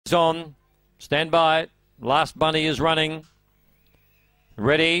on. Stand by. Last bunny is running.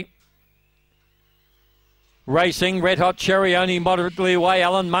 Ready. Racing, Red Hot Cherry only moderately away.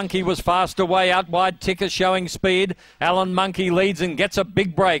 Alan Monkey was fast away. Out wide, Ticker showing speed. Alan Monkey leads and gets a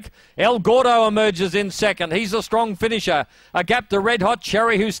big break. El Gordo emerges in second. He's a strong finisher. A gap to Red Hot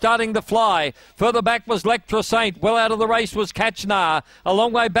Cherry, who's starting to fly. Further back was Lectra Saint. Well out of the race was Catchnar. A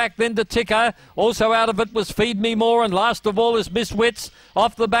long way back then to Ticker. Also out of it was Feed Me More. And last of all is Miss Wits.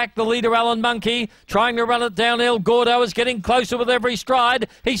 Off the back, the leader, Alan Monkey. Trying to run it down. El Gordo is getting closer with every stride.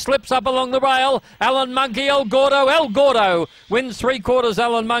 He slips up along the rail. Alan Monkey, El Gordo wins 3/4.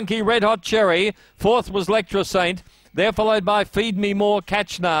 Alan Monkey, Red Hot Cherry. Fourth was Lectra Saint. They're followed by Feed Me More,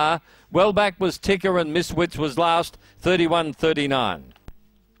 Catchnar. Well back was Ticker and Miss Wits was last, 31.39.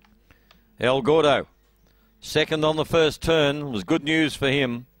 El Gordo, second on the first turn, was good news for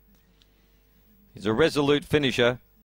him. He's a resolute finisher.